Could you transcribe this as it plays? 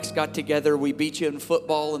Bucks got together. We beat you in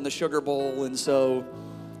football in the Sugar Bowl. And so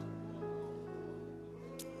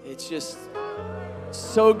it's just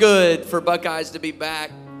so good for Buckeyes to be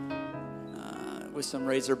back with some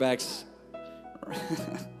Razorbacks.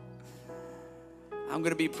 I'm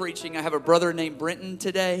going to be preaching. I have a brother named Brenton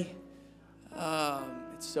today.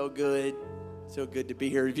 It's so good. So good to be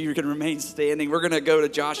here. If you can remain standing, we're going to go to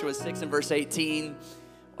Joshua 6 and verse 18.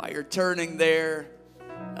 While you're turning there,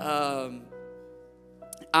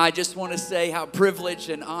 I just want to say how privileged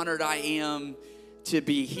and honored I am to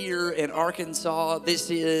be here in Arkansas. This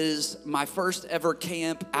is my first ever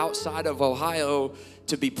camp outside of Ohio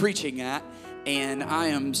to be preaching at, and I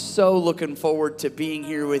am so looking forward to being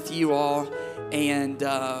here with you all. And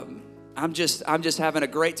I'm just having a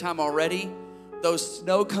great time already. Those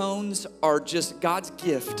snow cones are just God's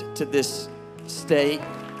gift to this state.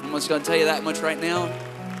 I'm just going to tell you that much right now.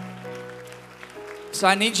 So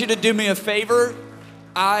I need you to do me a favor.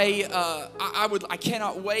 I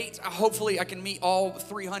cannot wait. Hopefully I can meet all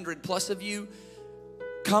 300 plus of you.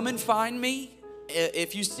 Come and find me.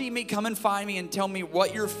 If you see me, come and find me and tell me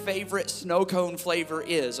what your favorite snow cone flavor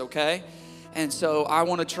is, okay? And so I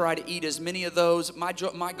want to try to eat as many of those. My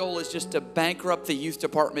goal is just to bankrupt the youth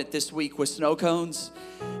department this week with snow cones.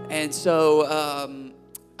 And so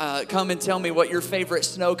come and tell me what your favorite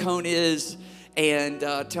snow cone is, and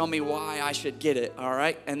tell me why I should get it. All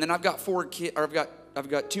right. And then I've got I've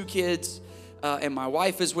got 2 kids, and my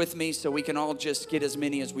wife is with me, so we can all just get as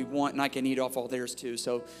many as we want, and I can eat off all theirs too.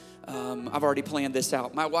 So I've already planned this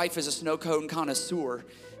out. My wife is a snow cone connoisseur.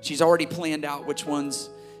 She's already planned out which ones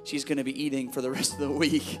she's going to be eating for the rest of the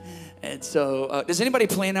week. And so, does anybody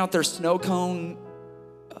plan out their snow cone?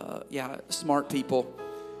 Yeah, smart people.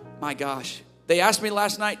 My gosh. They asked me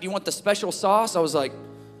last night, do you want the special sauce? I was like,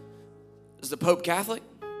 is the Pope Catholic?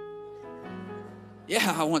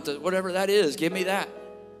 Yeah, I want whatever that is. Give me that.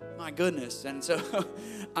 My goodness. And so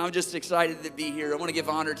I'm just excited to be here. I want to give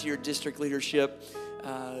honor to your district leadership.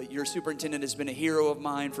 Your superintendent has been a hero of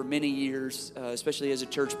mine for many years, especially as a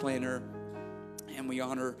church planner. And we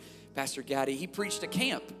honor Pastor Gaddy. He preached a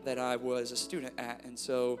camp that I was a student at, and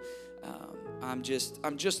so I'm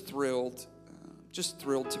just thrilled,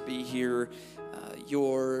 to be here.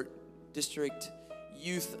 Your district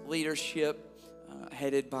youth leadership,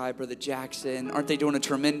 headed by Brother Jackson, aren't they doing a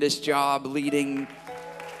tremendous job leading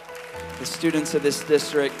the students of this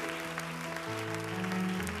district?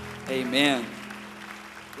 Amen.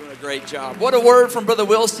 Doing a great job. What a word from Brother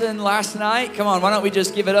Wilson last night. Come on, why don't we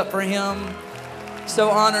just give it up for him? So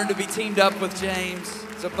honored to be teamed up with James.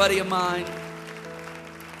 He's a buddy of mine.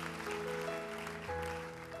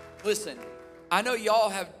 Listen, I know y'all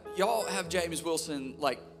have James Wilson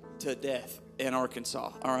like to death in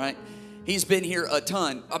Arkansas, all right? He's been here a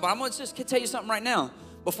ton. But I'm going to just tell you something right now.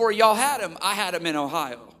 Before y'all had him, I had him in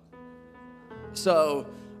Ohio. So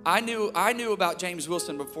I knew about James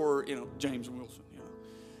Wilson before, James Wilson,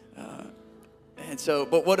 and so,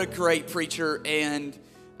 but what a great preacher, and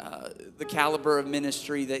the caliber of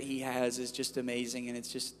ministry that he has is just amazing, and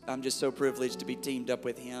I'm just so privileged to be teamed up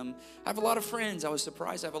with him. I have a lot of friends. I was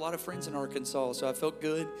surprised. I have a lot of friends in Arkansas, so I felt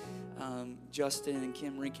good. Justin and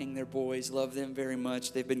Kim Rinking, their boys, love them very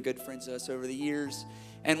much. They've been good friends to us over the years.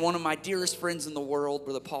 And one of my dearest friends in the world,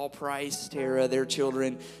 Brother Paul Price, Tara, their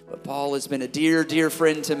children. But Paul has been a dear, dear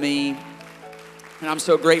friend to me, and I'm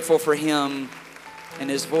so grateful for him and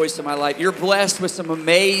his voice in my life. You're blessed with some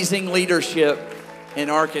amazing leadership in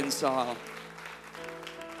Arkansas.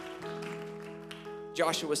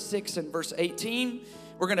 Joshua 6 and verse 18.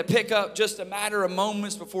 We're going to pick up just a matter of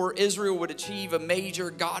moments before Israel would achieve a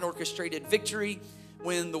major God-orchestrated victory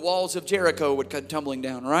when the walls of Jericho would come tumbling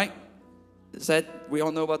down, right? We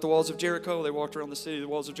all know about the walls of Jericho? They walked around the city. The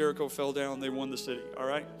walls of Jericho fell down. They won the city, all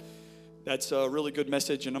right? That's a really good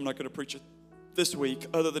message, and I'm not going to preach it this week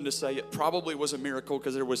other than to say it probably was a miracle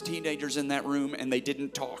because there was teenagers in that room and they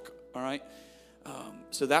didn't talk, all right?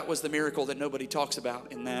 So that was the miracle that nobody talks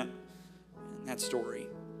about in that story.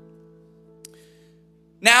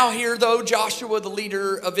 Now here, though, Joshua, the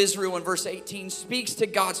leader of Israel, in verse 18, speaks to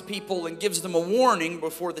God's people and gives them a warning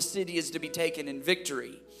before the city is to be taken in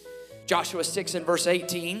victory. Joshua 6 and verse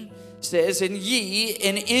 18 says, "And ye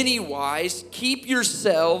in any wise keep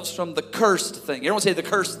yourselves from the cursed thing." Everyone say the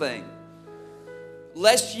cursed thing.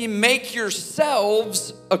 "Lest ye make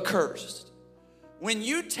yourselves accursed." When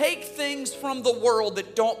you take things from the world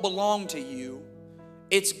that don't belong to you,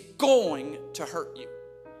 it's going to hurt you.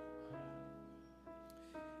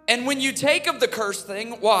 And when you take of the cursed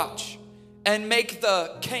thing, watch, and make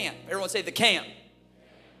the camp. Everyone say the camp.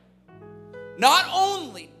 Not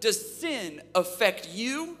only does sin affect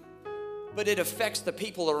you, but it affects the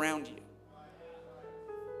people around you.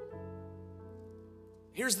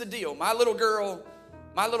 Here's the deal. My little girl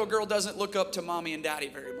doesn't look up to mommy and daddy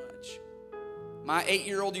very much. My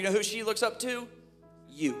 8-year-old, you know who she looks up to?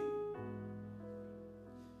 You.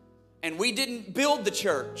 And we didn't build the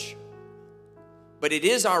church, but it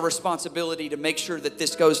is our responsibility to make sure that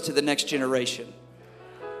this goes to the next generation.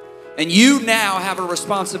 And you now have a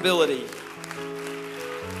responsibility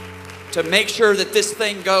to make sure that this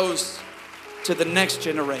thing goes to the next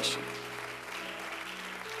generation.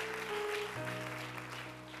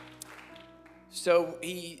 So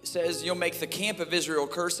he says, you'll make the camp of Israel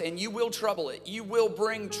curse, and you will trouble it. You will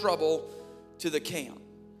bring trouble to the camp.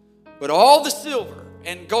 But all the silver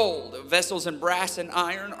and gold, vessels and brass and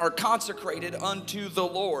iron are consecrated unto the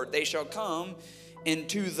Lord. They shall come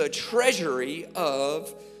into the treasury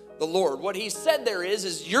of the Lord. What he said there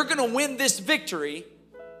is you're going to win this victory,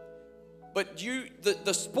 but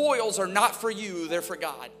the spoils are not for you, they're for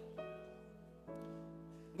God.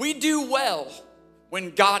 We do well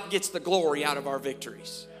when God gets the glory out of our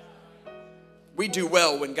victories. We do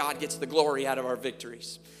well when God gets the glory out of our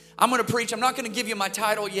victories. I'm going to preach. I'm not going to give you my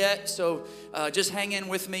title yet, so just hang in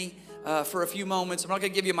with me for a few moments. I'm not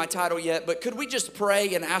going to give you my title yet, but could we just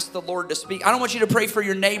pray and ask the Lord to speak? I don't want you to pray for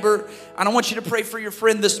your neighbor. I don't want you to pray for your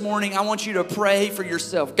friend this morning. I want you to pray for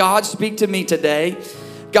yourself. God, speak to me today.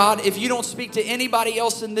 God, if you don't speak to anybody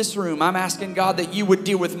else in this room, I'm asking, God, that you would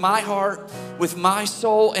deal with my heart, with my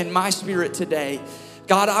soul, and my spirit today.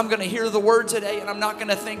 God, I'm going to hear the word today, and I'm not going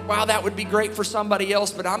to think, wow, that would be great for somebody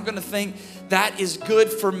else, but I'm going to think that is good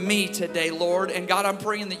for me today, Lord. And God, I'm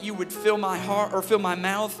praying that you would fill my heart or fill my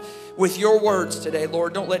mouth with your words today,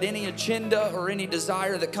 Lord. Don't let any agenda or any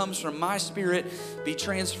desire that comes from my spirit be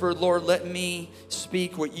transferred, Lord. Let me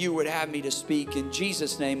speak what you would have me to speak. In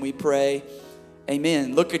Jesus' name we pray.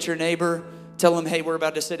 Amen. Look at your neighbor. Tell them, hey, we're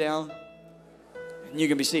about to sit down. And you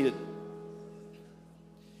can be seated.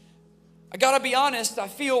 I gotta be honest, I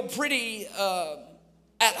feel pretty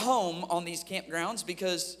at home on these campgrounds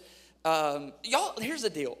because y'all, here's the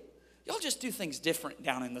deal. Y'all just do things different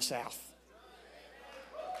down in the South.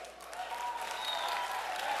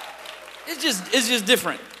 It's just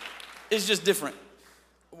different. It's just different.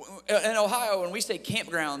 In Ohio, when we say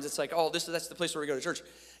campgrounds, it's like, oh, that's the place where we go to church.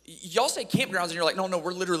 Y'all say campgrounds, and you're like, no,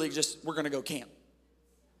 we're literally we're going to go camp.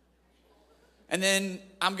 And then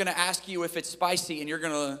I'm going to ask you if it's spicy, and you're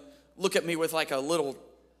going to look at me with like a little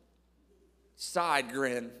side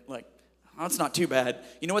grin, like, oh, it's not too bad.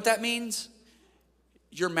 You know what that means?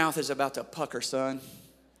 Your mouth is about to pucker, son.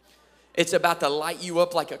 It's about to light you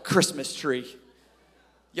up like a Christmas tree.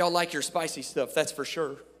 Y'all like your spicy stuff, that's for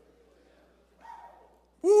sure.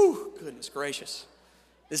 Woo, goodness gracious.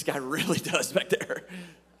 This guy really does back there.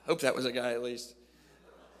 Hope that was a guy at least.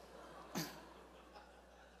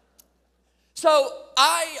 So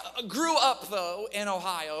I grew up, though, in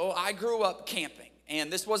Ohio. I grew up camping.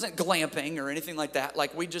 And this wasn't glamping or anything like that.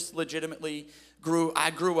 Like, we just legitimately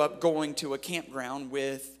I grew up going to a campground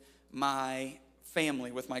with my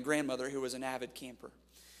family, with my grandmother, who was an avid camper.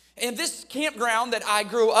 And this campground that I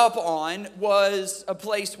grew up on was a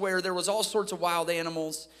place where there was all sorts of wild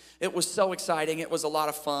animals. It was so exciting. It was a lot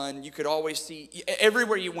of fun. You could always see,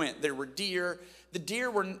 everywhere you went, there were deer. The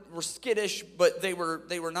deer were skittish, but they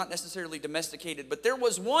were not necessarily domesticated. But there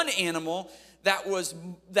was one animal that was,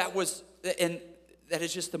 and that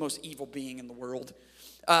is just the most evil being in the world.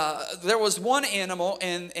 There was one animal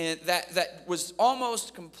and that was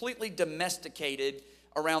almost completely domesticated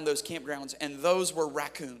around those campgrounds, and those were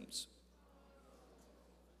raccoons.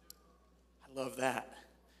 I love that.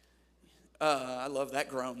 I love that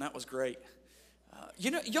groan. That was great.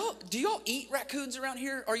 Do y'all eat raccoons around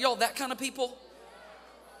here? Are y'all that kind of people?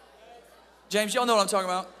 James, y'all know what I'm talking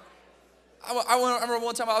about. I remember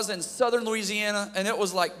one time I was in southern Louisiana, and it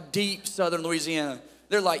was like deep southern Louisiana.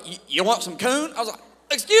 They're like, you want some coon? I was like,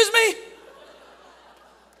 excuse me?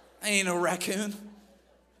 I ain't no raccoon.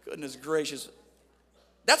 Goodness gracious.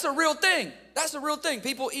 That's a real thing. That's a real thing.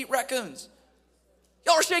 People eat raccoons.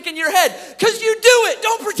 Y'all are shaking your head because you do it.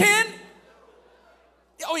 Don't pretend.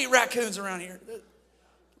 Y'all eat raccoons around here.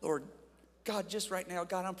 Lord, God, just right now,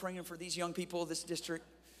 God, I'm praying for these young people of this district.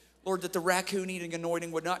 Lord, that the raccoon eating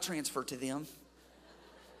anointing would not transfer to them,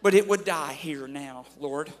 but it would die here now,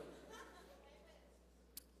 Lord.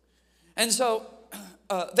 And so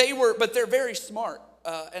but they're very smart,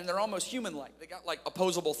 and they're almost human-like. They got like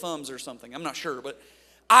opposable thumbs or something. I'm not sure, but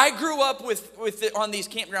I grew up with it on these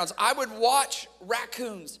campgrounds. I would watch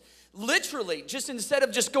raccoons literally, just instead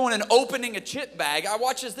of just going and opening a chip bag, I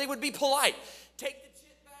watched as they would be polite. Take the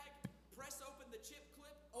chip bag, press open the chip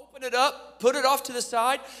clip, open it up, put it off to the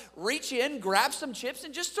side, reach in, grab some chips,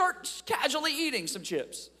 and just start casually eating some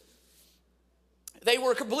chips. They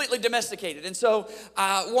were completely domesticated. And so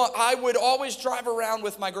I would always drive around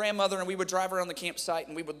with my grandmother, and we would drive around the campsite,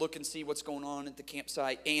 and we would look and see what's going on at the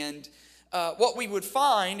campsite. And what we would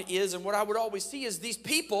find is, and what I would always see is these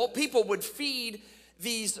people would feed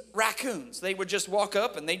these raccoons. They would just walk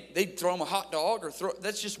up and they'd throw them a hot dog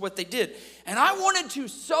that's just what they did. And I wanted to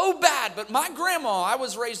so bad, but my grandma, I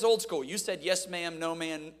was raised old school. You said yes ma'am,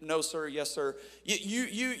 no sir, yes sir.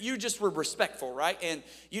 You just were respectful, right? And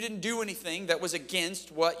you didn't do anything that was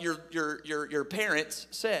against what your parents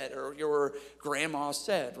said or your grandma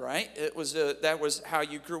said, right? That was how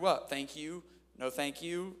you grew up. Thank you, no thank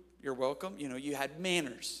you, you're welcome. You know, you had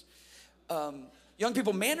manners. Young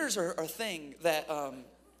people, manners are a thing that, no,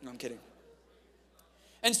 I'm kidding.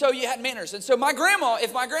 And so you had manners. And so my grandma,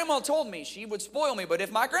 if my grandma told me, she would spoil me. But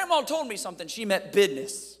if my grandma told me something, she meant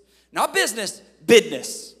business. Not business,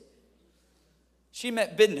 business. She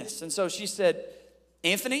meant business. And so she said,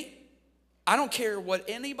 Anthony, I don't care what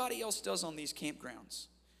anybody else does on these campgrounds.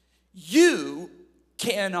 You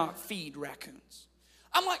cannot feed raccoons.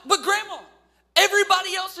 I'm like, but grandma,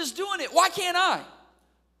 everybody else is doing it. Why can't I?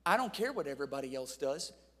 I don't care what everybody else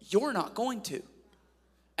does. You're not going to.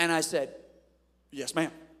 And I said, yes, ma'am.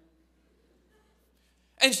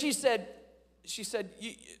 And she said,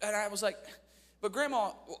 and I was like, but grandma,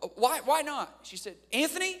 why not? She said,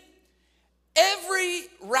 Anthony, every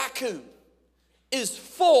raccoon is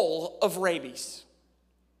full of rabies.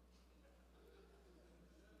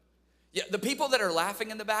 Yeah, the people that are laughing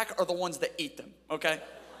in the back are the ones that eat them, okay?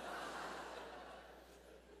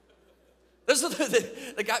 This is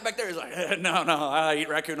the guy back there is like, no, I eat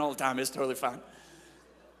raccoon all the time. It's totally fine.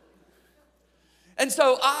 And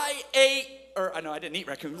so I didn't eat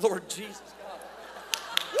raccoon. Lord Jesus, God.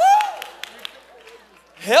 Woo!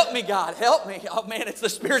 Help me, God, help me. Oh, man, it's the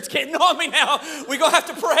Spirit's getting on me now. We're going to have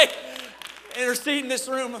to pray. Intercede in this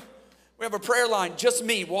room. We have a prayer line, just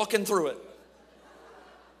me walking through it.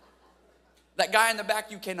 That guy in the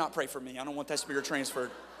back, you cannot pray for me. I don't want that spirit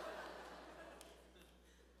transferred.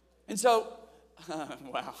 And so,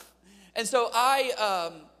 wow. And so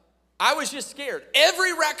I was just scared.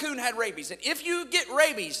 Every raccoon had rabies. And if you get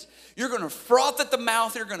rabies, you're going to froth at the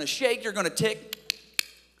mouth, you're going to shake, you're going to tick,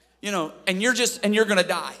 you know, and you're going to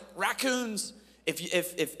die. Raccoons,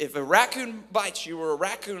 if a raccoon bites you or a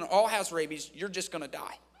raccoon all has rabies, you're just going to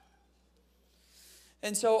die.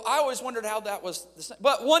 And so I always wondered how that was the same.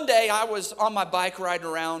 But one day I was on my bike riding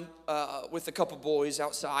around with a couple boys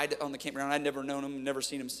outside on the campground. I'd never known them, never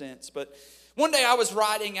seen them since. But one day I was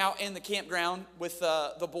riding out in the campground with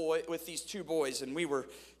with these two boys, and we were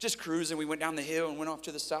just cruising. We went down the hill and went off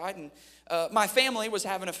to the side, and my family was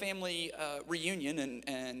having a family reunion,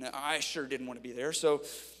 and I sure didn't want to be there. So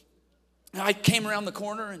I came around the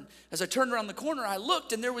corner, and as I turned around the corner, I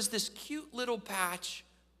looked, and there was this cute little patch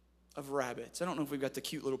of rabbits. I don't know if we've got the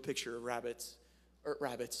cute little picture of raccoons.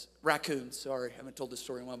 Sorry, I haven't told this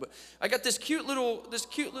story in a while, but I got this cute little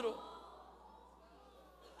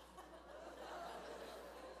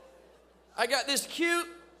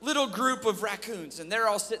group of raccoons, and they're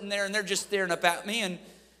all sitting there, and they're just staring up at me, and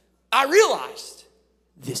I realized,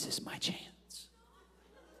 this is my chance.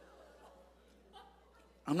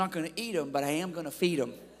 I'm not going to eat them, but I am going to feed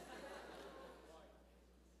them.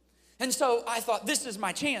 And so I thought, this is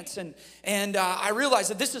my chance, and I realized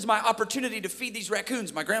that this is my opportunity to feed these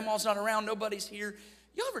raccoons. My grandma's not around, nobody's here.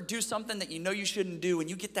 You ever do something that you know you shouldn't do, and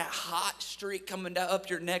you get that hot streak coming down up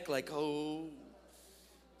your neck, like, oh,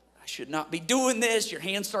 I should not be doing this. Your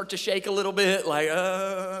hands start to shake a little bit, like,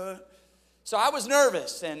 So I was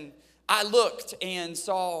nervous, and I looked and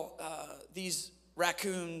saw these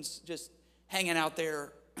raccoons just hanging out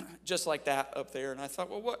there, just like that up there, and I thought,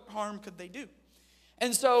 well, what harm could they do?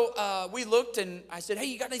 And so we looked, and I said, hey,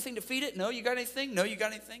 you got anything to feed it? No, you got anything? No, you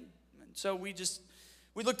got anything? And so we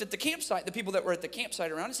looked at the campsite, the people that were at the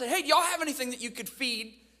campsite around, and said, hey, do y'all have anything that you could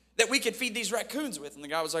feed, that we could feed these raccoons with? And the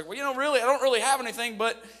guy was like, well, you know, really, I don't really have anything,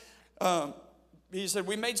 but he said,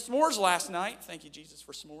 we made s'mores last night. Thank you, Jesus,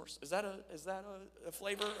 for s'mores. Is that a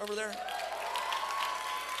flavor over there?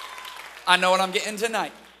 I know what I'm getting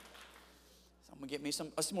tonight. I'm gonna get me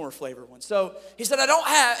a s'more flavor one. So he said,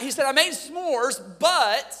 I made s'mores,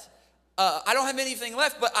 but I don't have anything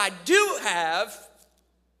left, but I do have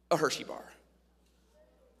a Hershey bar.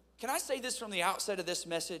 Can I say this from the outset of this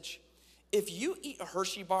message? If you eat a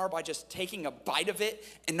Hershey bar by just taking a bite of it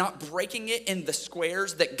and not breaking it in the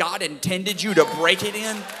squares that God intended you to break it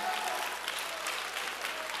in,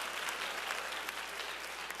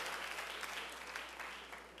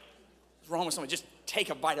 what's wrong with someone? Just take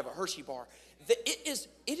a bite of a Hershey bar.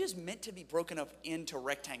 It is meant to be broken up into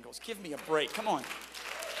rectangles. Give me a break. Come on.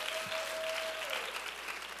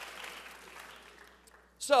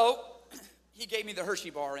 So he gave me the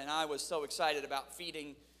Hershey bar, and I was so excited about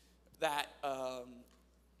feeding that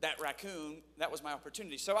raccoon. That was my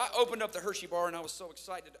opportunity. So I opened up the Hershey bar, and I was so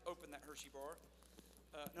excited to open that Hershey bar.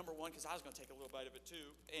 Number one, because I was going to take a little bite of it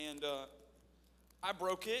too. And I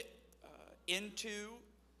broke it into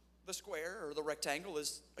the square, or the rectangle,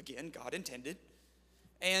 as, again, God intended.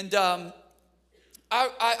 And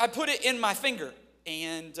I put it in my finger.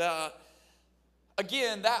 And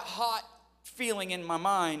again, that hot feeling in my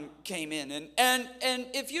mind came in. And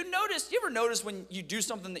if you ever notice when you do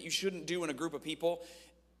something that you shouldn't do in a group of people,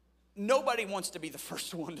 nobody wants to be the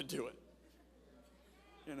first one to do it.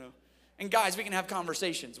 You know? And guys, we can have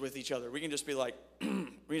conversations with each other. We can just be like, we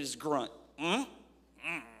can just grunt.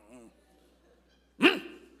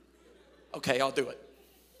 Okay, I'll do it.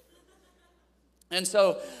 And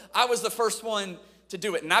so I was the first one to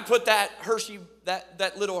do it. And I put that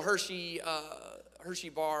little Hershey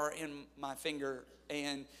bar in my finger,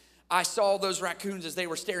 and I saw those raccoons as they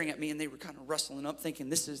were staring at me, and they were kind of rustling up thinking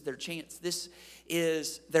this is their chance. This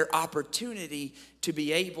is their opportunity to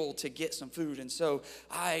be able to get some food. And so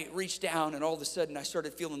I reached down, and all of a sudden I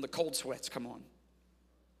started feeling the cold sweats come on.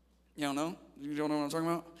 You don't know? You don't know what I'm talking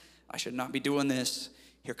about? I should not be doing this.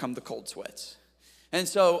 Here come the cold sweats. And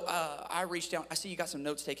so I reached down. I see you got some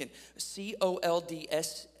notes taken.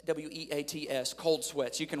 COLDSWEATS, cold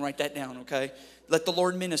sweats. You can write that down, okay? Let the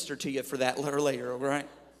Lord minister to you for that later, all right?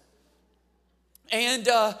 And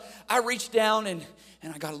I reached down, and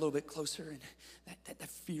I got a little bit closer, and that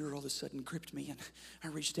fear all of a sudden gripped me. And I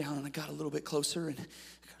reached down, and I got a little bit closer, and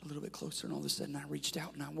all of a sudden I reached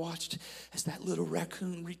out, and I watched as that little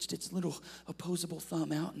raccoon reached its little opposable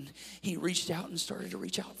thumb out, and he reached out and started to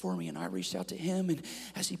reach out for me, and I reached out to him, and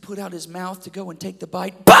as he put out his mouth to go and take the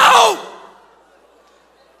bite, boom!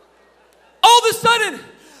 All of a sudden,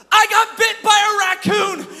 I got bit by a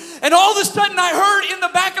raccoon, and all of a sudden I heard in the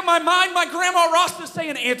back of my mind my grandma Rasta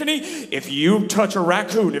saying, Anthony, if you touch a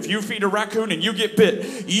raccoon, if you feed a raccoon and you get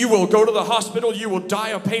bit, you will go to the hospital, you will die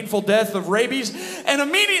a painful death of rabies. And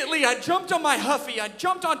immediately I jumped on my Huffy, I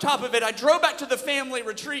jumped on top of it, I drove back to the family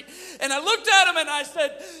retreat, and I looked at him and I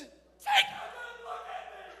said, take a good look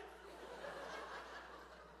at me.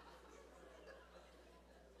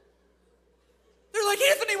 They're like,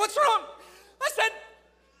 Anthony, what's wrong? I said,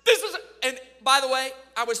 and by the way,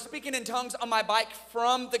 I was speaking in tongues on my bike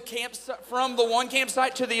from the one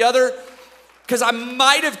campsite to the other, because I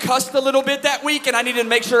might have cussed a little bit that week, and I needed to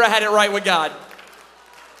make sure I had it right with God.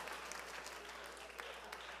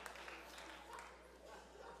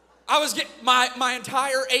 I was getting my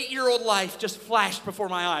entire 8-year-old life just flashed before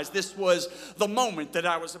my eyes. This was the moment that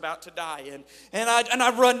I was about to die. And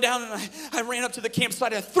I run down, and I ran up to the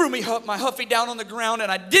campsite. I threw my Huffy down on the ground, and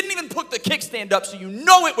I didn't even put the kickstand up, so you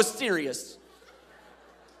know it was serious.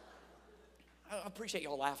 I appreciate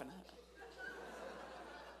y'all laughing at it.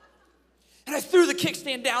 And I threw the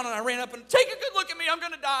kickstand down, and I ran up and, take a good look at me, I'm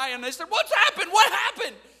going to die. And they said, what's happened? What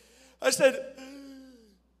happened? I said,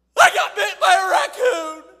 I got bit by a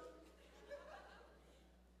raccoon.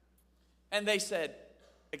 And they said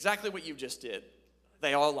exactly what you just did.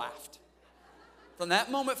 They all laughed. From that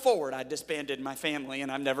moment forward, I disbanded my family, and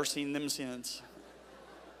I've never seen them since.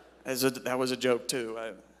 That was a joke, too.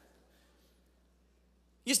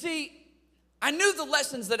 You see, I knew the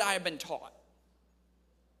lessons that I had been taught.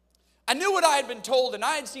 I knew what I had been told, and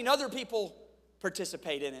I had seen other people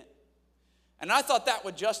participate in it. And I thought that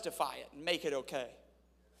would justify it and make it okay.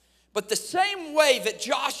 But the same way that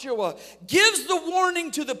Joshua gives the warning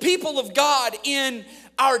to the people of God in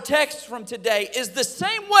our text from today is the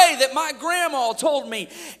same way that my grandma told me,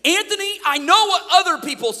 Anthony, I know what other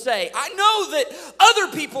people say. I know that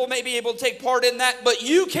other people may be able to take part in that, but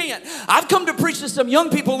you can't. I've come to preach to some young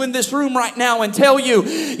people in this room right now and tell you,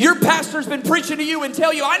 your pastor's been preaching to you and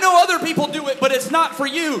tell you, I know other people do it, but it's not for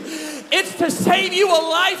you. It's to save you a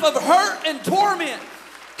life of hurt and torment.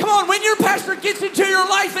 Come on, when your pastor gets into your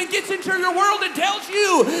life and gets into your world and tells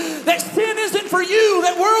you that sin isn't for you,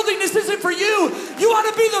 that worldliness isn't for you, you ought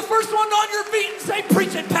to be the first one on your feet and say,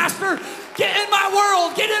 preach it, pastor. Get in my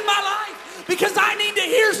world, get in my life, because I need to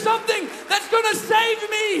hear something that's going to save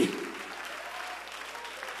me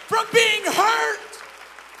from being hurt.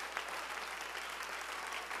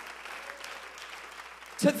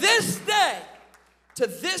 To this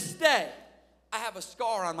day, I have a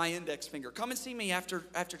scar on my index finger. Come and see me after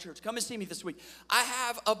church. Come and see me this week. I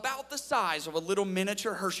have about the size of a little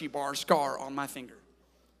miniature Hershey bar scar on my finger.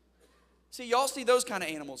 See, y'all see those kind of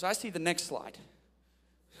animals. I see the next slide.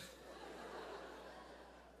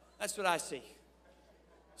 That's what I see.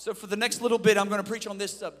 So for the next little bit, I'm going to preach on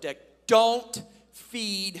this subject. Don't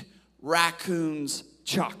feed raccoons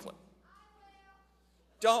chocolate.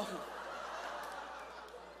 Don't.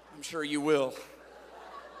 I'm sure you will.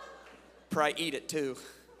 Probably eat it too.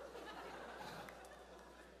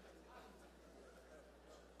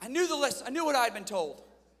 I knew the lesson. I knew what I had been told.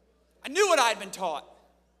 I knew what I had been taught.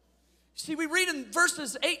 See, we read in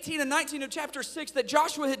verses 18 and 19 of chapter 6 that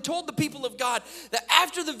Joshua had told the people of God that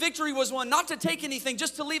after the victory was won, not to take anything,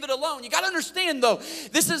 just to leave it alone. You got to understand, though,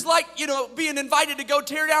 this is like, being invited to go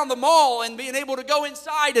tear down the mall and being able to go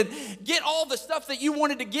inside and get all the stuff that you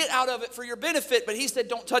wanted to get out of it for your benefit. But he said,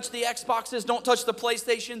 don't touch the Xboxes, don't touch the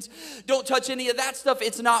PlayStations, don't touch any of that stuff.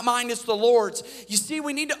 It's not mine, it's the Lord's. You see,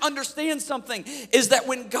 we need to understand something, is that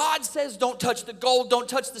when God says don't touch the gold, don't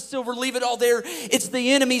touch the silver, leave it all there, it's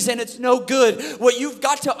the enemy's and it's no good. What you've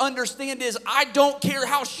got to understand is I don't care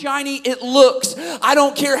how shiny it looks. I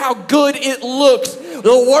don't care how good it looks.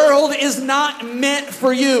 The world is not meant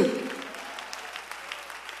for you.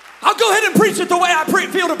 I'll go ahead and preach it the way I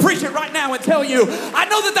feel to preach it right now and tell you. I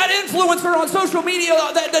know that influencer on social media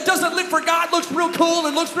that doesn't live for God looks real cool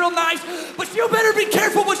and looks real nice, but you better be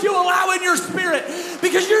careful what you allow in your spirit,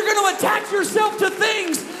 because you're going to attach yourself to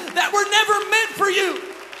things that were never meant for you.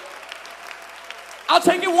 I'll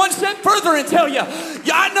take it one step further and tell you,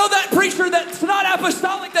 I know that preacher that's not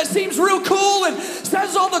apostolic that seems real cool and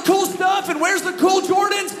says all the cool stuff and wears the cool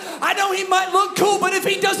Jordans. I know he might look cool, but if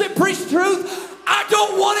he doesn't preach truth, I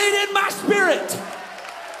don't want it in my spirit.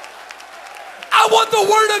 I want the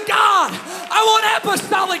Word of God. I want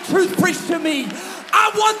apostolic truth preached to me. I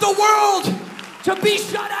want the world to be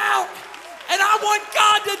shut out, and I want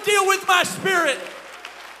God to deal with my spirit.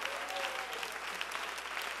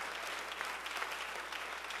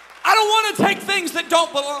 I don't want to take things that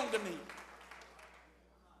don't belong to me.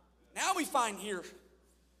 Now we find here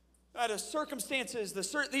that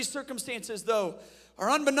these circumstances, though, are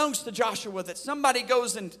unbeknownst to Joshua, that somebody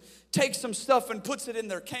goes and takes some stuff and puts it in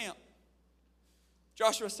their camp.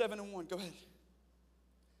 Joshua 7:1, go ahead.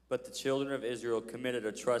 But the children of Israel committed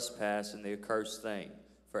a trespass in the accursed thing.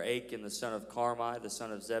 For Achan, the son of Carmi, the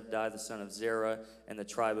son of Zebdi, the son of Zerah, and the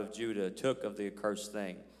tribe of Judah took of the accursed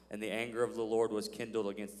thing. And the anger of the Lord was kindled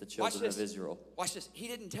against the children of Israel. Watch this. He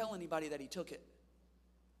didn't tell anybody that he took it.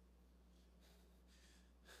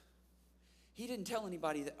 He didn't tell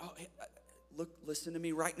anybody that, look, listen to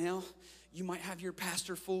me right now. You might have your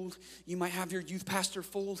pastor fooled. You might have your youth pastor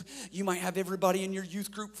fooled. You might have everybody in your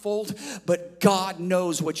youth group fooled. But God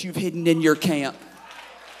knows what you've hidden in your camp.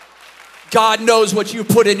 God knows what you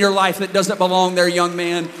put in your life that doesn't belong there, young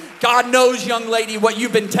man. God knows, young lady, what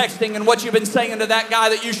you've been texting and what you've been saying to that guy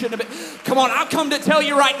that you shouldn't have been. Come on, I've come to tell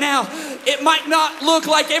you right now, it might not look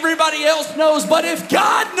like everybody else knows, but if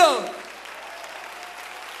God knows.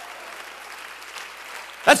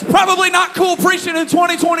 That's probably not cool preaching in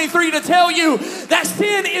 2023 to tell you that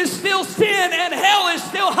sin is still sin and hell is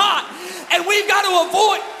still hot. And we've got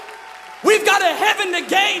a heaven to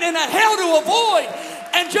gain and a hell to avoid.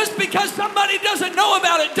 And just because somebody doesn't know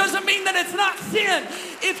about it doesn't mean that it's not sin.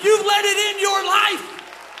 If you've let it in your life,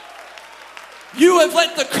 you have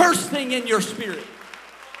let the curse thing in your spirit.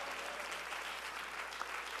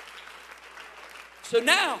 So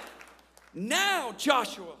now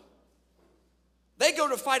Joshua, they go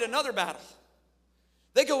to fight another battle.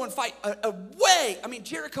 They go and fight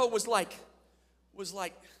Jericho was like,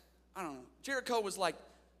 I don't know. Jericho was like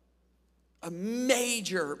a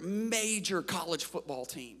major college football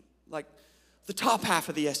team, like the top half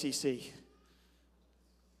of the SEC.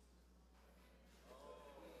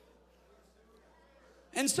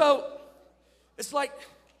 And so it's like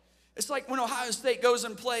when Ohio State goes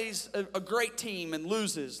and plays a great team and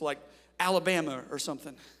loses, like Alabama or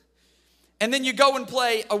something. And then you go and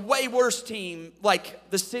play a way worse team like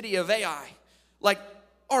the city of Ai, like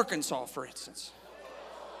Arkansas, for instance.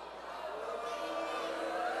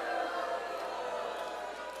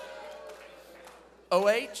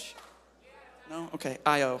 OH? No? Okay,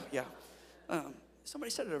 IO, yeah. Somebody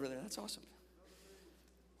said it over there. That's awesome.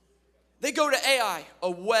 They go to Ai, a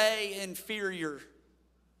way inferior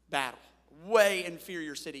battle, way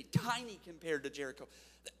inferior city, tiny compared to Jericho.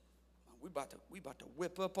 We about to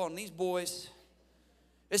whip up on these boys.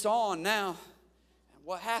 It's on now. And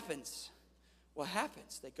what happens?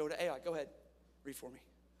 They go to Ai. Go ahead, read for me.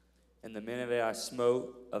 And the men of Ai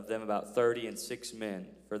smote of them about 36 men,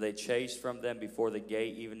 for they chased from them before the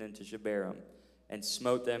gate even into Shebarim, and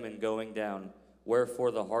smote them in going down. Wherefore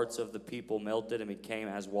the hearts of the people melted and became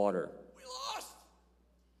as water. We lost.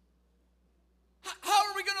 How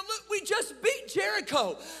are we going to lose? We just beat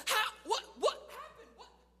Jericho. What happened?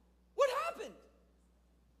 What happened?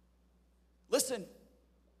 Listen,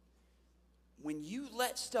 when you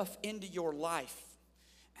let stuff into your life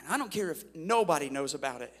And I don't care if nobody knows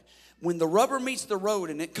about it. When the rubber meets the road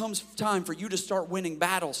and it comes time for you to start winning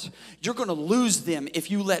battles, you're going to lose them if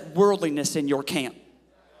you let worldliness in your camp.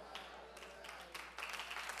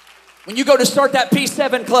 When you go to start that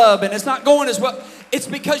P7 club and it's not going as well, it's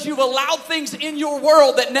because you've allowed things in your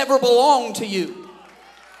world that never belonged to you.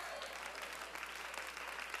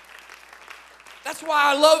 That's why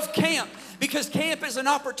I love camp, because camp is an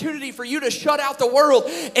opportunity for you to shut out the world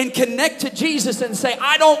and connect to Jesus and say,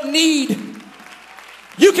 I don't need,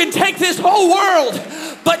 you can take this whole world,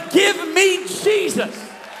 but give me Jesus.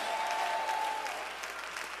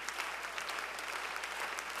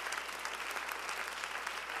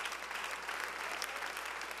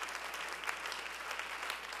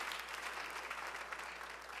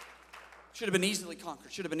 Should have been easily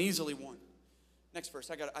conquered. Should have been easily won. Next verse.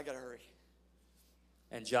 I got to hurry.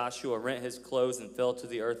 And Joshua rent his clothes and fell to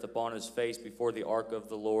the earth upon his face before the ark of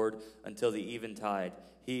the Lord until the eventide,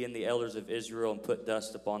 he and the elders of Israel, and put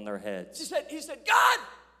dust upon their heads. He said, God,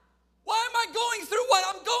 why am I going through what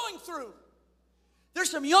I'm going through? There's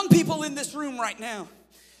some young people in this room right now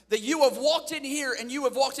that you have walked in here and you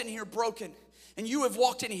have walked in here broken. And you have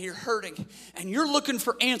walked in here hurting, and you're looking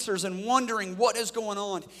for answers and wondering what is going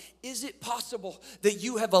on. Is it possible that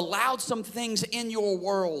you have allowed some things in your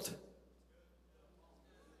world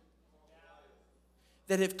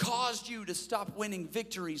that have caused you to stop winning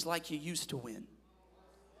victories like you used to win?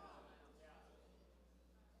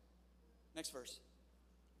 Next verse.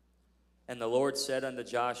 And the Lord said unto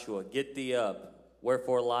Joshua, Get thee up,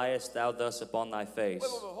 wherefore liest thou thus upon thy face? Wait,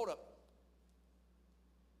 hold up.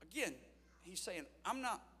 Again. He's saying,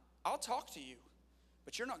 I'll talk to you,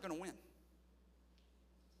 but you're not going to win.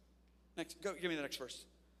 Next, give me the next verse.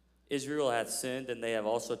 Israel hath sinned, and they have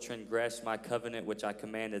also transgressed my covenant which I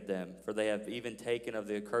commanded them. For they have even taken of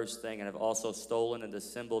the accursed thing, and have also stolen and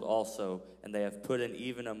dissembled also, and they have put in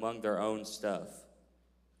even among their own stuff.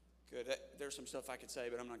 Good. There's some stuff I could say,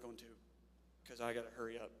 but I'm not going to, because I got to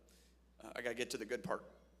hurry up. I got to get to the good part.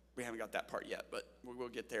 We haven't got that part yet, but we will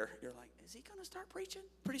get there. You're like, is he going to start preaching?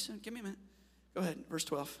 Pretty soon. Give me a minute. Go ahead, verse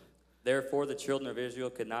 12. Therefore the children of Israel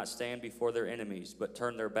could not stand before their enemies, but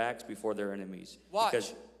turned their backs before their enemies.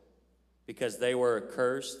 Watch. Because they were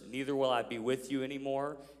accursed, neither will I be with you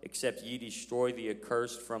anymore, except ye destroy the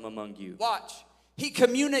accursed from among you. Watch. He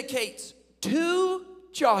communicates to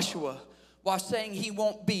Joshua while saying he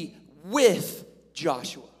won't be with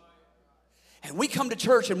Joshua. And we come to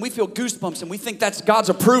church and we feel goosebumps and we think that's God's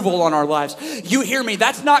approval on our lives. You hear me?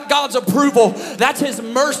 That's not God's approval. That's His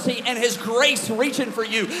mercy and His grace reaching for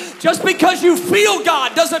you. Just because you feel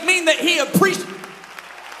God doesn't mean that He appreciates.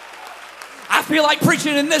 I feel like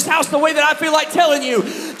preaching in this house the way that I feel like telling you.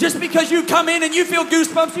 Just because you come in and you feel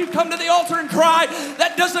goosebumps, you come to the altar and cry,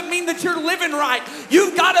 that doesn't mean that you're living right.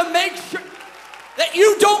 You've got to make sure that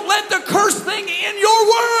you don't let the cursed thing in your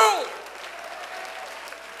world.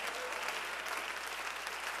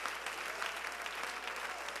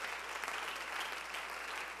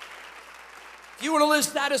 If you want to live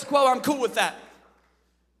status quo, I'm cool with that.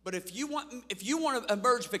 But if you want to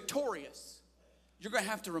emerge victorious, you're going to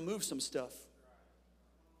have to remove some stuff.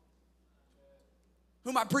 Who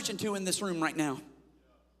am I preaching to in this room right now?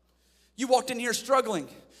 You walked in here struggling,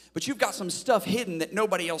 but you've got some stuff hidden that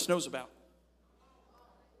nobody else knows about.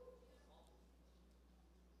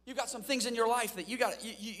 You've got some things in your life that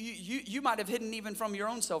you might have hidden even from your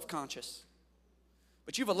own self-conscious.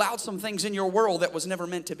 But you've allowed some things in your world that was never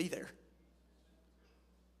meant to be there.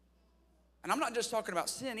 And I'm not just talking about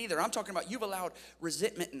sin either. I'm talking about you've allowed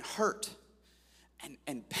resentment and hurt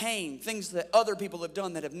and pain, things that other people have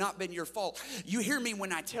done that have not been your fault. You hear me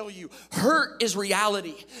when I tell you, hurt is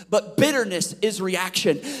reality, but bitterness is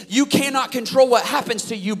reaction. You cannot control what happens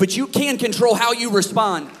to you, but you can control how you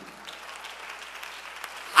respond.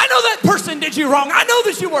 I know that person did you wrong. I know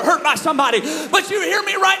that you were hurt by somebody. But you hear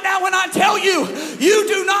me right now when I tell you, you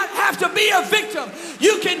do not have to be a victim.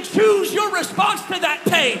 You can choose your response to that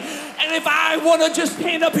pain. And if I want to just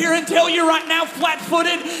stand up here and tell you right now,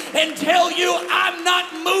 flat-footed, and tell you I'm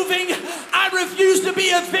not moving, I refuse to be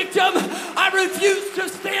a victim. I refuse to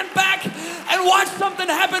stand back and watch something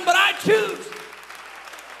happen, but I choose.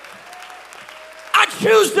 I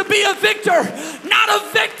choose to be a victor, not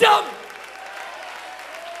a victim.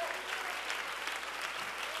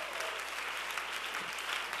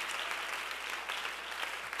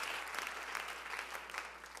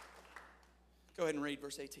 Go ahead and read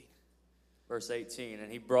verse 18. Verse 18,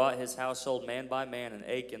 and he brought his household man by man, and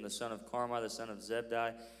Achan, the son of Carmi, the son of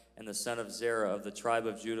Zebdi, and the son of Zerah of the tribe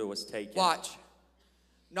of Judah was taken. Watch.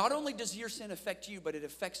 Not only does your sin affect you, but it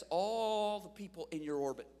affects all the people in your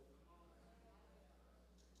orbit.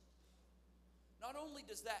 Not only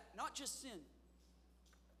does that, not just sin,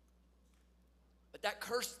 but that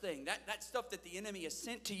cursed thing, that stuff that the enemy has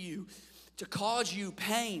sent to you to cause you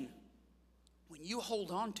pain, when you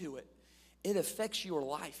hold on to it, it affects your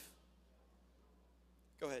life.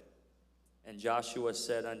 Go ahead. And Joshua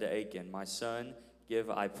said unto Achan, my son, give,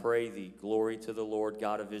 I pray thee, glory to the Lord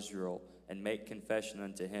God of Israel, and make confession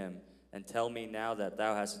unto him. And tell me now that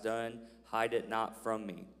thou hast done, hide it not from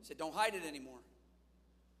me. He said, don't hide it anymore.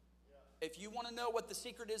 If you want to know what the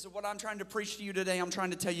secret is of what I'm trying to preach to you today, I'm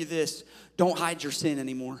trying to tell you this. Don't hide your sin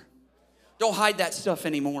anymore. Don't hide that stuff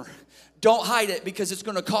anymore. Don't hide it, because it's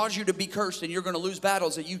going to cause you to be cursed and you're going to lose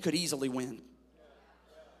battles that you could easily win.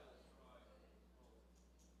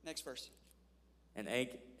 Next verse. And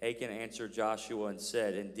Achan answered Joshua and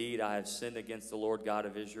said, indeed, I have sinned against the Lord God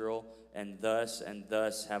of Israel, and thus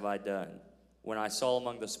have I done. When I saw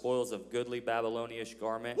among the spoils of goodly Babylonish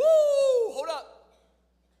garment. Woo! Hold up.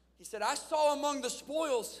 He said, I saw among the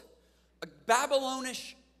spoils a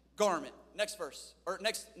Babylonish garment. Next verse, or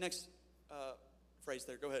next phrase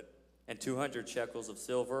there. Go ahead. And 200 shekels of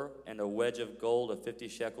silver, and a wedge of gold of 50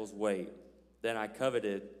 shekels weight. Then I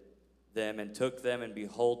coveted them and took them, and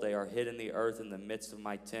behold, they are hid in the earth in the midst of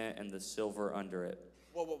my tent, and the silver under it.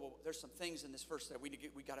 Whoa. There's some things in this verse that we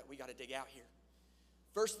got to dig out here.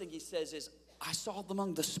 First thing he says is, I saw them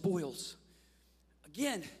among the spoils.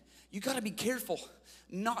 Again, you got to be careful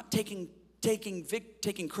not taking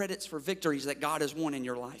credits for victories that God has won in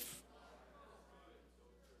your life.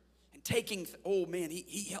 And taking, man,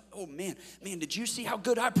 did you see how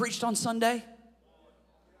good I preached on Sunday?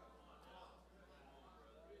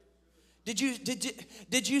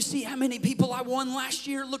 Did you see how many people I won last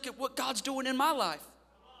year? Look at what God's doing in my life.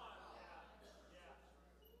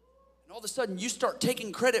 And all of a sudden, you start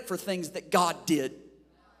taking credit for things that God did.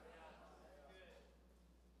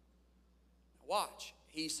 Watch.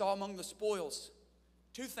 He saw among the spoils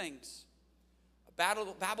two things. A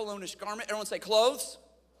Babylonish garment. Everyone say clothes.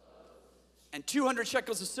 And 200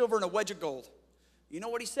 shekels of silver and a wedge of gold. You know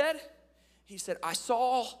what he said? He said, I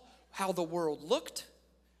saw how the world looked,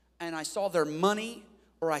 and I saw their money,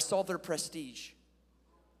 or I saw their prestige.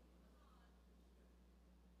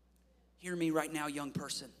 Hear me right now, young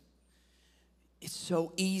person. It's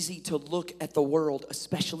so easy to look at the world,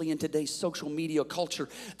 especially in today's social media culture,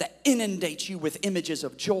 that inundates you with images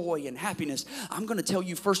of joy and happiness. I'm going to tell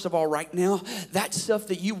you, first of all, right now, that stuff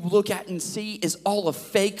that you look at and see is all a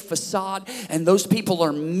fake facade, and those people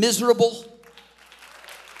are miserable.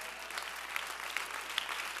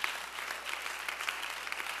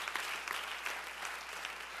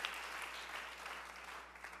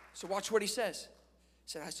 So watch what he says. He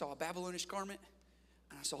said, I saw a Babylonish garment,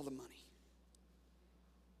 and I saw the money.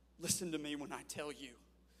 Listen to me when I tell you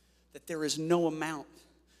that there is no amount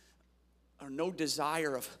or no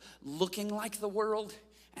desire of looking like the world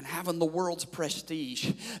and having the world's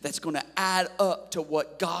prestige that's going to add up to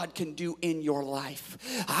what God can do in your life.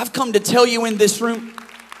 I've come to tell you in this room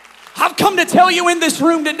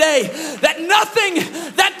today that nothing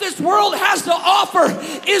that this world has to offer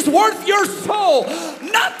is worth your soul.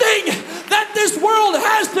 Nothing that this world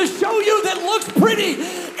has to show you that looks pretty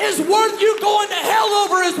is worth you going to hell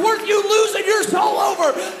over, is worth you losing your soul over.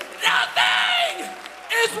 Nothing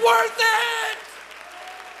is worth it.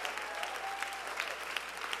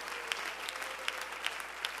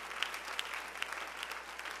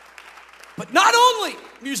 But not only,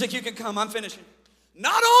 music, you can come, I'm finishing.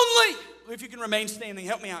 Not only, if you can remain standing,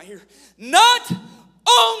 help me out here. Not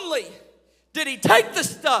only did he take the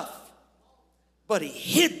stuff, but he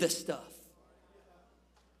hid the stuff.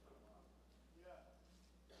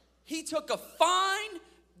 He took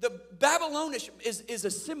the Babylonish is a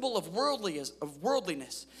symbol of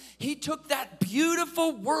worldliness. He took that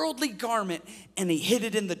beautiful worldly garment and he hid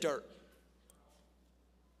it in the dirt.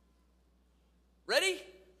 Ready?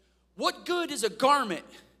 What good is a garment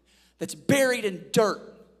that's buried in dirt?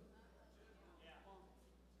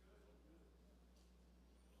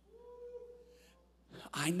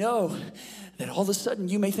 I know that all of a sudden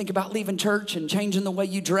you may think about leaving church and changing the way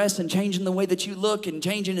you dress and changing the way that you look and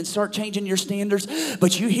start changing your standards.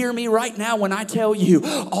 But you hear me right now when I tell you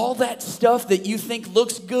all that stuff that you think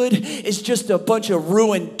looks good is just a bunch of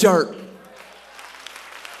ruined dirt.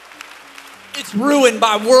 It's ruined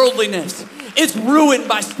by worldliness. It's ruined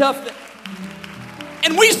by stuff that...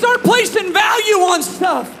 And we start placing value on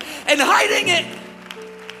stuff and hiding it.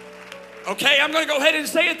 Okay, I'm going to go ahead and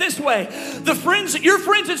say it this way. Your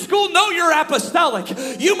friends at school know you're apostolic.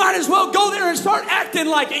 You might as well go there and start acting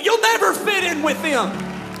like it. You'll never fit in with them.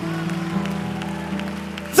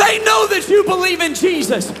 They know that you believe in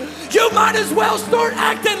Jesus. You might as well start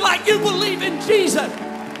acting like you believe in Jesus.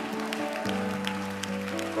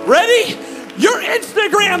 Ready? Your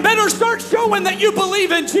Instagram better start showing that you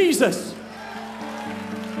believe in Jesus.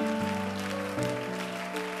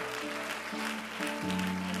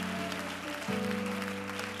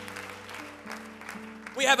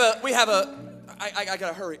 I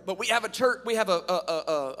gotta hurry, but we have a church, we have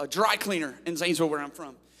a dry cleaner in Zanesville where I'm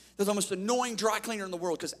from. They're the most annoying dry cleaner in the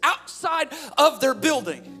world because outside of their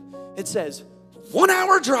building, it says 1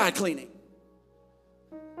 hour dry cleaning.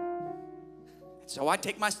 So I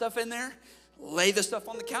take my stuff in there, lay the stuff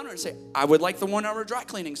on the counter and say, I would like the 1 hour dry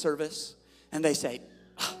cleaning service. And they say,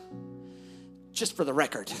 just for the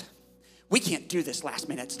record, we can't do this last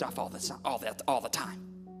minute stuff all the time.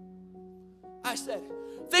 I said,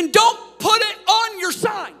 then don't put it on your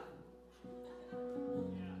sign.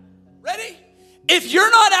 Ready? If you're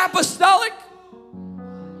not apostolic,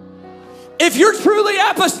 if you're truly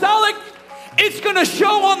apostolic, it's going to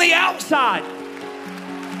show on the outside.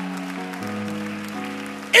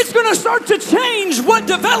 It's going to start to change what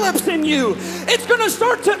develops in you. It's going to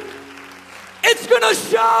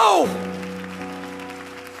show.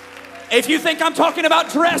 If you think I'm talking about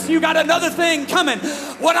dress, you got another thing coming.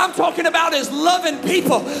 What I'm talking about is loving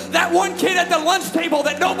people. That one kid at the lunch table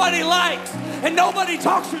that nobody likes and nobody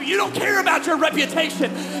talks to. You don't care about your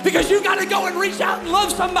reputation because you got to go and reach out and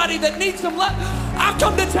love somebody that needs some love. I've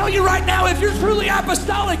come to tell you right now, if you're truly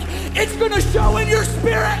apostolic, it's going to show in your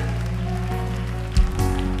spirit.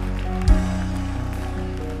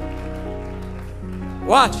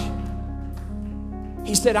 Watch.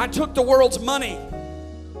 He said, I took the world's money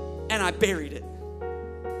and I buried it.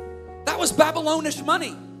 That was Babylonish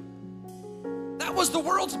money. That was the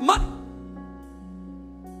world's money.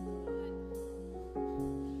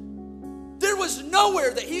 There was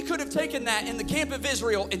nowhere that he could have taken that in the camp of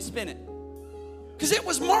Israel and spent it. Because it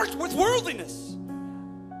was marked with worldliness.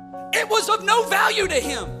 It was of no value to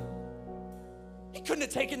him. He couldn't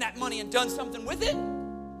have taken that money and done something with it.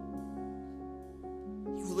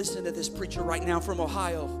 You listen to this preacher right now from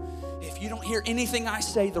Ohio. If you don't hear anything I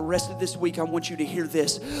say the rest of this week, I want you to hear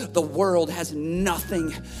this. The world has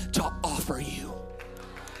nothing to offer you.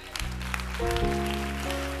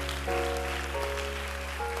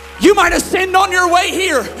 You might have sinned on your way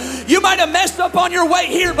here. You might have messed up on your way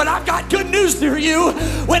here, but I've got good news for you.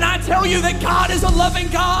 When I tell you that God is a loving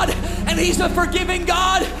God and He's a forgiving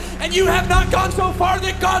God, and you have not gone so far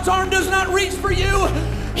that God's arm does not reach for you,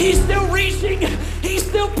 He's still reaching, He's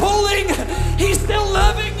still pulling, He's still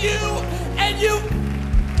loving you. And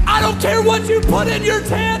I don't care what you put in your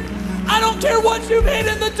tent, I don't care what you've hid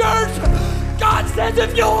in the dirt. God says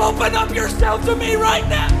if you'll open up yourself to me right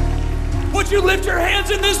now, would you lift your hands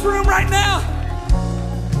in this room right now?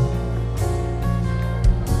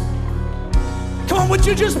 Come on, would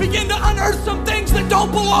you just begin to unearth some things that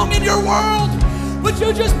don't belong in your world? Would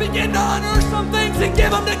you just begin to unearth some things and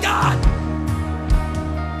give them to God?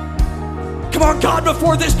 Come on, God,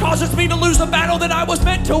 before this causes me to lose a battle that I was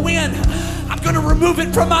meant to win, I'm going to remove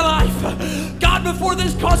it from my life. God, before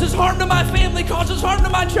this causes harm to my family, causes harm to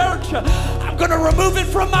my church, I'm going to remove it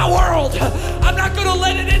from my world. I'm not going to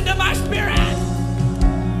let it into my spirit.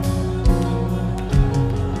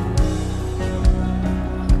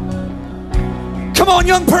 Come on,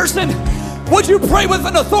 young person, would you pray with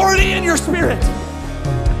an authority in your spirit?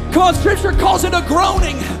 Come on, Scripture calls it a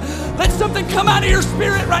groaning. Let something come out of your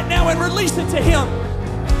spirit right now and release it to Him.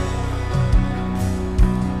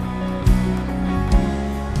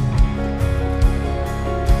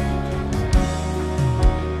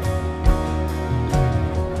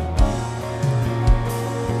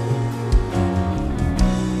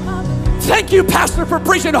 Thank you, Pastor, for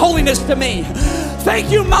preaching holiness to me.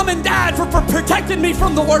 Thank you, Mom and Dad, for protecting me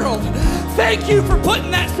from the world. Thank you for putting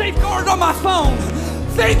that safeguard on my phone.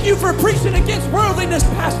 Thank you for preaching against worldliness,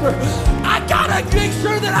 Pastor. I gotta make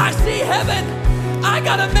sure that I see heaven. I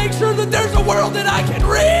gotta make sure that there's a world that I can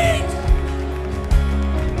reach.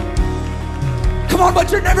 Come on,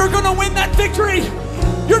 but you're never gonna win that victory.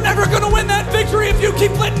 You're never gonna win that victory if you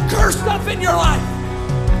keep letting cursed stuff in your life.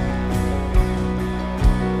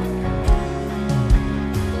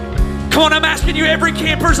 Come on, I'm asking you, every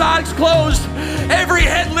camper's eyes closed, every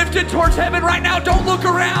head lifted towards heaven right now. Don't look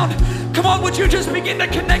around. Come on, would you just begin to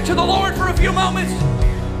connect to the Lord for a few moments?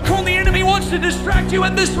 Come on, the enemy wants to distract you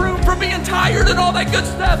in this room from being tired and all that good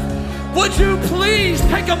stuff. Would you please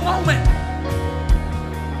take a moment